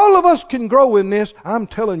 If all of us can grow in this, I'm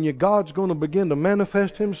telling you, God's going to begin to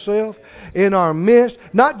manifest Himself in our midst,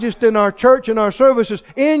 not just in our church and our services,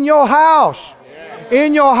 in your house.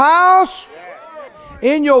 In your house,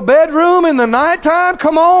 in your bedroom, in the nighttime,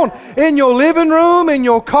 come on, in your living room, in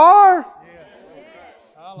your car.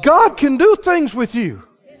 God can do things with you.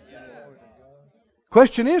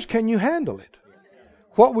 Question is, can you handle it?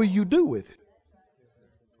 What will you do with it?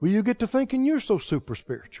 Will you get to thinking you're so super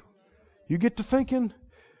spiritual? You get to thinking,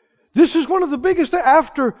 this is one of the biggest,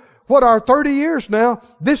 after our 30 years now,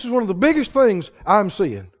 this is one of the biggest things I'm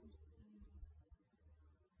seeing.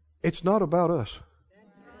 It's not about us.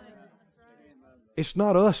 It's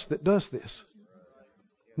not us that does this.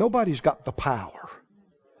 Nobody's got the power.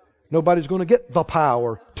 Nobody's going to get the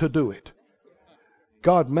power to do it.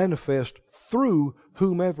 God manifests through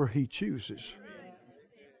whomever He chooses.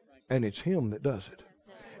 And it's Him that does it.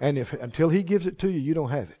 And until He gives it to you, you don't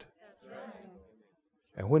have it.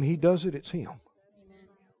 And when He does it, it's Him.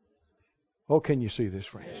 Oh, can you see this,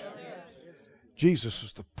 friends? Jesus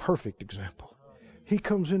is the perfect example. He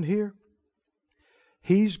comes in here.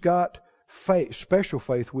 He's got faith, special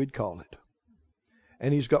faith we'd call it.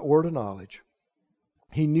 And he's got word of knowledge.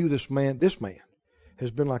 He knew this man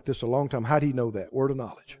has been like this a long time. How did he know that? Word of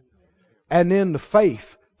knowledge. And then the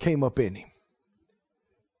faith came up in him.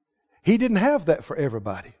 He didn't have that for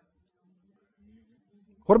everybody.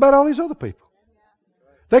 What about all these other people?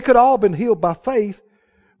 They could have all been healed by faith,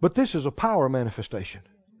 but this is a power manifestation.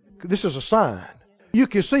 This is a sign. You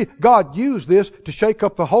can see God used this to shake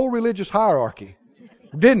up the whole religious hierarchy.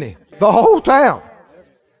 Didn't he? The whole town.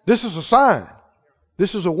 This is a sign.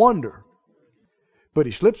 This is a wonder. But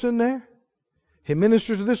he slips in there. He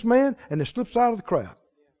ministers to this man and he slips out of the crowd.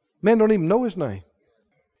 Man don't even know his name.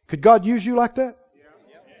 Could God use you like that?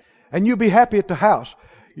 And you be happy at the house.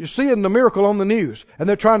 You're seeing the miracle on the news and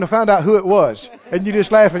they're trying to find out who it was. And you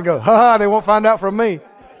just laugh and go, ha ha, they won't find out from me.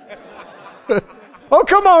 Oh,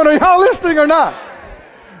 come on, are y'all listening or not?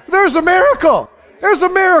 There's a miracle. There's a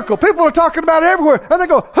miracle. People are talking about it everywhere. And they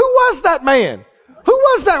go, who was that man? Who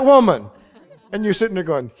was that woman? And you're sitting there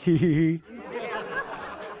going, hee hee hee.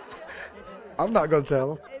 I'm not going to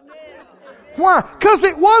tell them. Why? Because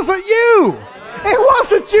it wasn't you. It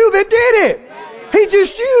wasn't you that did it. He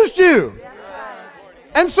just used you.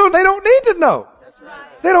 And so they don't need to know.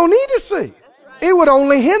 They don't need to see. It would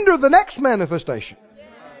only hinder the next manifestation.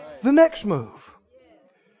 The next move.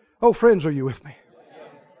 Oh, friends, are you with me?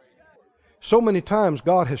 So many times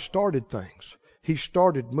God has started things. He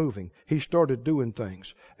started moving. He started doing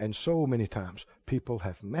things. And so many times people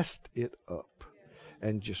have messed it up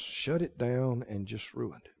and just shut it down and just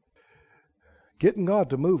ruined it. Getting God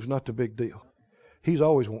to move is not the big deal. He's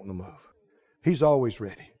always wanting to move. He's always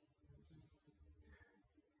ready.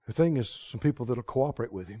 The thing is, some people that'll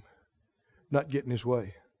cooperate with Him, not get in His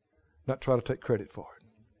way, not try to take credit for it.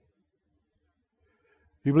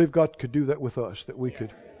 You believe God could do that with us, that we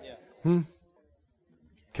could?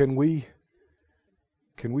 Can we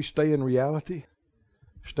stay in reality?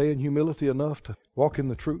 Stay in humility enough to walk in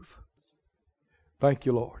the truth? Thank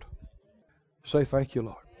you, Lord. Say thank you,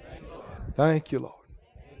 Lord. Thank you, Lord.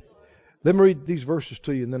 Let me read these verses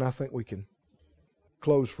to you and then I think we can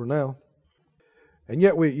close for now. And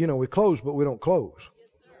yet we close, but we don't close.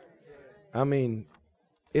 I mean,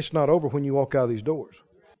 it's not over when you walk out of these doors.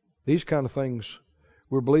 These kind of things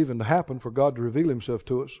we're believing to happen for God to reveal Himself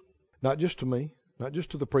to us. Not just to me, not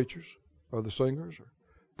just to the preachers or the singers or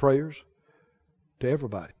prayers, to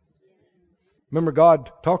everybody. Remember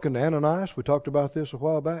God talking to Ananias? We talked about this a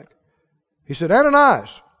while back. He said,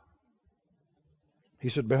 Ananias. He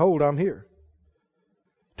said, behold, I'm here.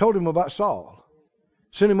 Told him about Saul.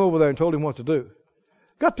 Sent him over there and told him what to do.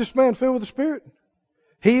 Got this man filled with the Spirit.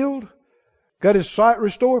 Healed. Got his sight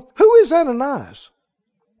restored. Who is Ananias?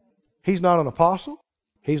 He's not an apostle.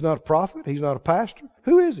 He's not a prophet. He's not a pastor.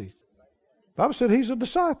 Who is he? The Bible said he's a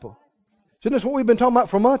disciple. Isn't this what we've been talking about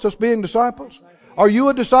for months, us being disciples? Are you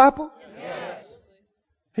a disciple? Yes.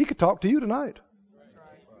 He could talk to you tonight.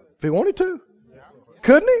 If he wanted to.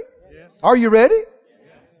 Couldn't he? Are you ready?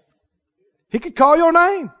 He could call your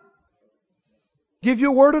name. Give you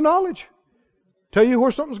a word of knowledge. Tell you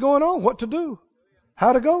where something's going on, what to do,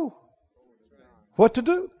 how to go, what to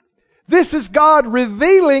do. This is God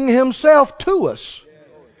revealing Himself to us.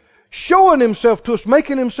 Showing Himself to us,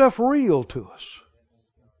 making Himself real to us.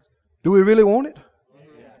 Do we really want it?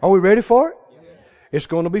 Are we ready for it? It's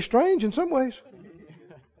going to be strange in some ways.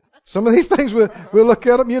 Some of these things we'll look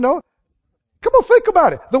at them, Come on, think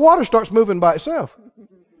about it. The water starts moving by itself.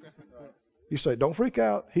 You say, don't freak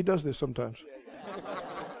out. He does this sometimes.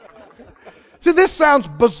 See, this sounds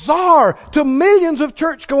bizarre to millions of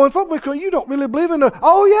church-going folk because you don't really believe in it.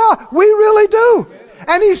 Oh, yeah, we really do.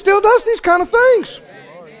 And He still does these kind of things.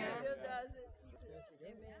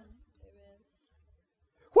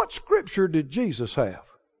 What scripture did Jesus have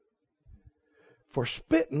for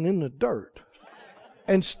spitting in the dirt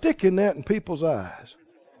and sticking that in people's eyes?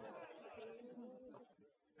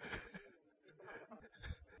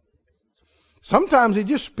 Sometimes He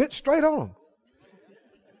just spit straight on them.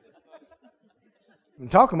 I'm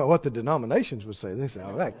talking about what the denominations would say. They say,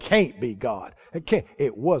 oh, that can't be God. It can't.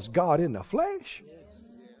 It was God in the flesh.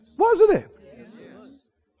 Wasn't it?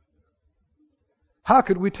 How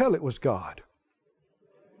could we tell it was God?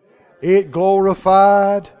 It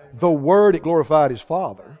glorified the Word. It glorified His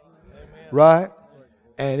Father. Right?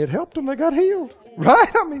 And it helped them. They got healed. Right?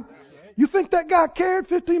 I mean, you think that guy cared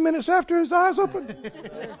 15 minutes after his eyes opened?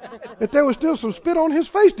 That there was still some spit on his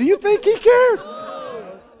face? Do you think he cared?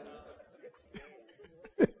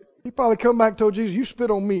 He probably come back and told Jesus, you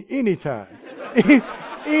spit on me anytime.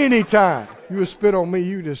 Anytime you would spit on me,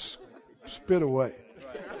 you just spit away.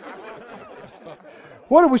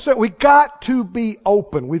 What do we say? We got to be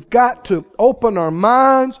open. We've got to open our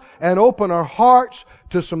minds and open our hearts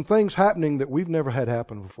to some things happening that we've never had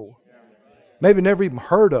happen before. Maybe never even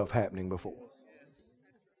heard of happening before.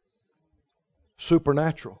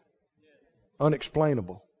 Supernatural,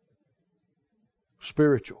 unexplainable,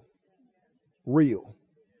 spiritual, real.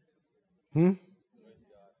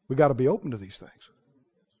 We got to be open to these things.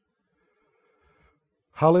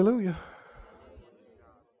 Hallelujah.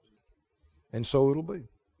 And so it'll be.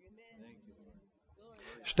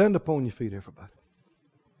 Stand upon your feet, everybody.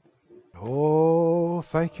 Oh,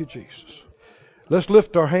 thank you, Jesus. Let's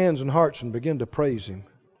lift our hands and hearts and begin to praise Him.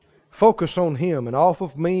 Focus on Him and off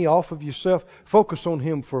of me, off of yourself. Focus on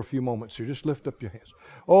Him for a few moments here. Just lift up your hands.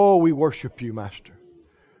 Oh, we worship you, Master.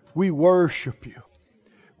 We worship you.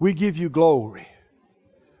 We give you glory.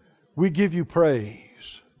 We give you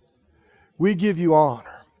praise. We give you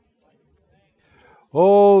honor.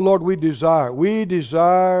 Oh, Lord, we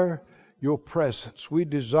desire your presence. We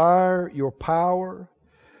desire your power.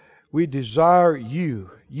 We desire you.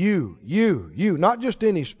 Not just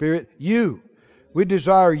any spirit, you. We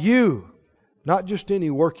desire you. Not just any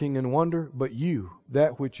working and wonder, but you,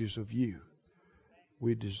 that which is of you.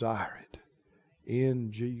 We desire it.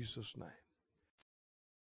 In Jesus' name.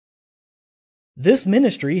 This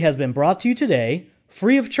ministry has been brought to you today,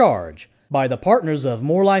 free of charge, by the partners of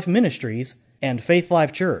More Life Ministries and Faith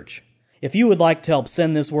Life Church. If you would like to help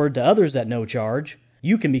send this word to others at no charge,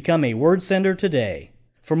 you can become a word sender today.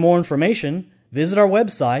 For more information, visit our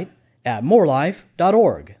website at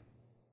morelife.org.